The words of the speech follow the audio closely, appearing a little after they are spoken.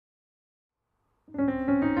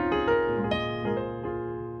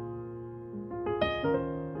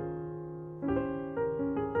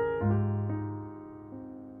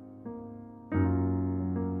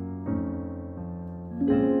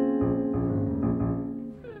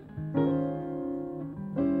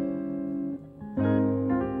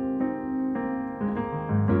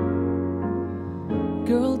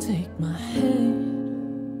take my hand.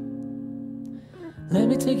 Let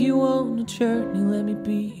me take you on a journey, let me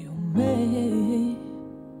be your man.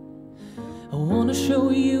 I wanna show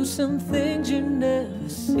you some things you've never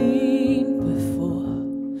seen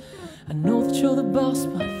before. I know that you're the boss,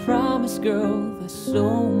 but I promise, girl, there's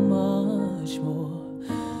so much more.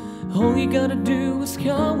 All you gotta do is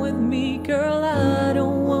come with me, girl. I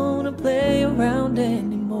don't wanna play around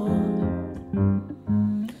anymore.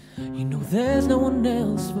 You know there's no one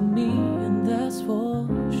else for me, and that's for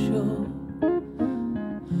sure.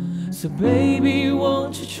 So baby,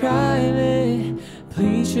 won't you try me?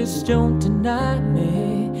 Please just don't deny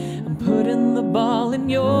me. I'm putting the ball in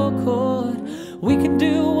your court. We can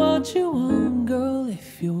do what you want, girl,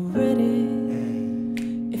 if you're ready.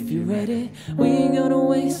 If you're ready, we ain't gonna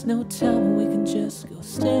waste no time. We can just go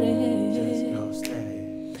steady.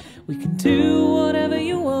 We can do whatever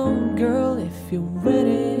you want, girl, if you're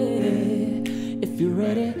ready. If you're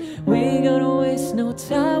ready, we ain't gonna waste no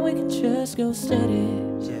time. We can just go steady.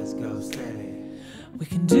 We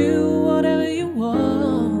can do whatever you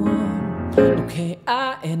want. Okay,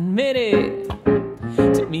 I admit it.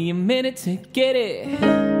 Took me a minute to get it,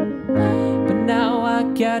 but now I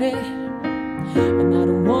got it, and I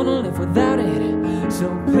don't wanna live without it. So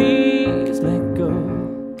please let go.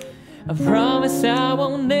 I promise I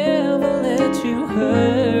won't never let you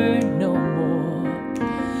hurt no more.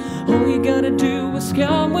 All you gotta do is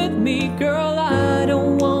come with me, girl. I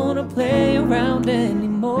don't wanna play around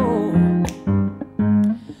anymore.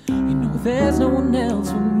 You know there's no one else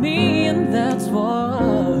for me, and that's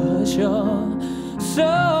for sure.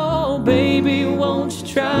 So baby, won't you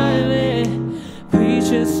try me? Please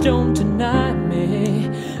just don't deny me.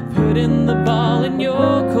 Putting the ball in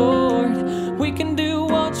your court. We can do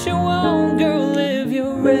what you want, girl, if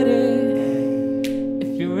you're ready.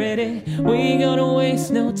 If you're ready, we ain't gonna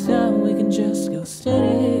waste no time. We can just go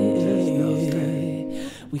steady.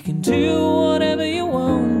 We can do whatever you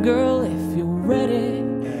want, girl, if you're ready.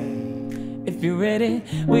 If you're ready,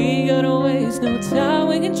 we ain't gonna waste no time.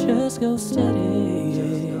 We can just go steady.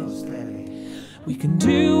 We can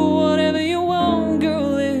do whatever you want,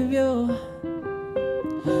 girl, if you're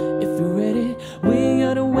ready. We ain't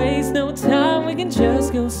gonna waste no time. We can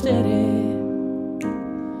just go steady.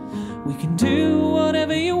 We can do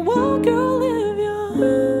whatever you want, girl, if you're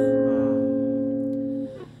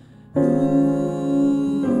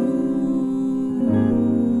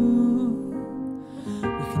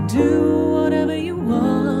we can do whatever you want.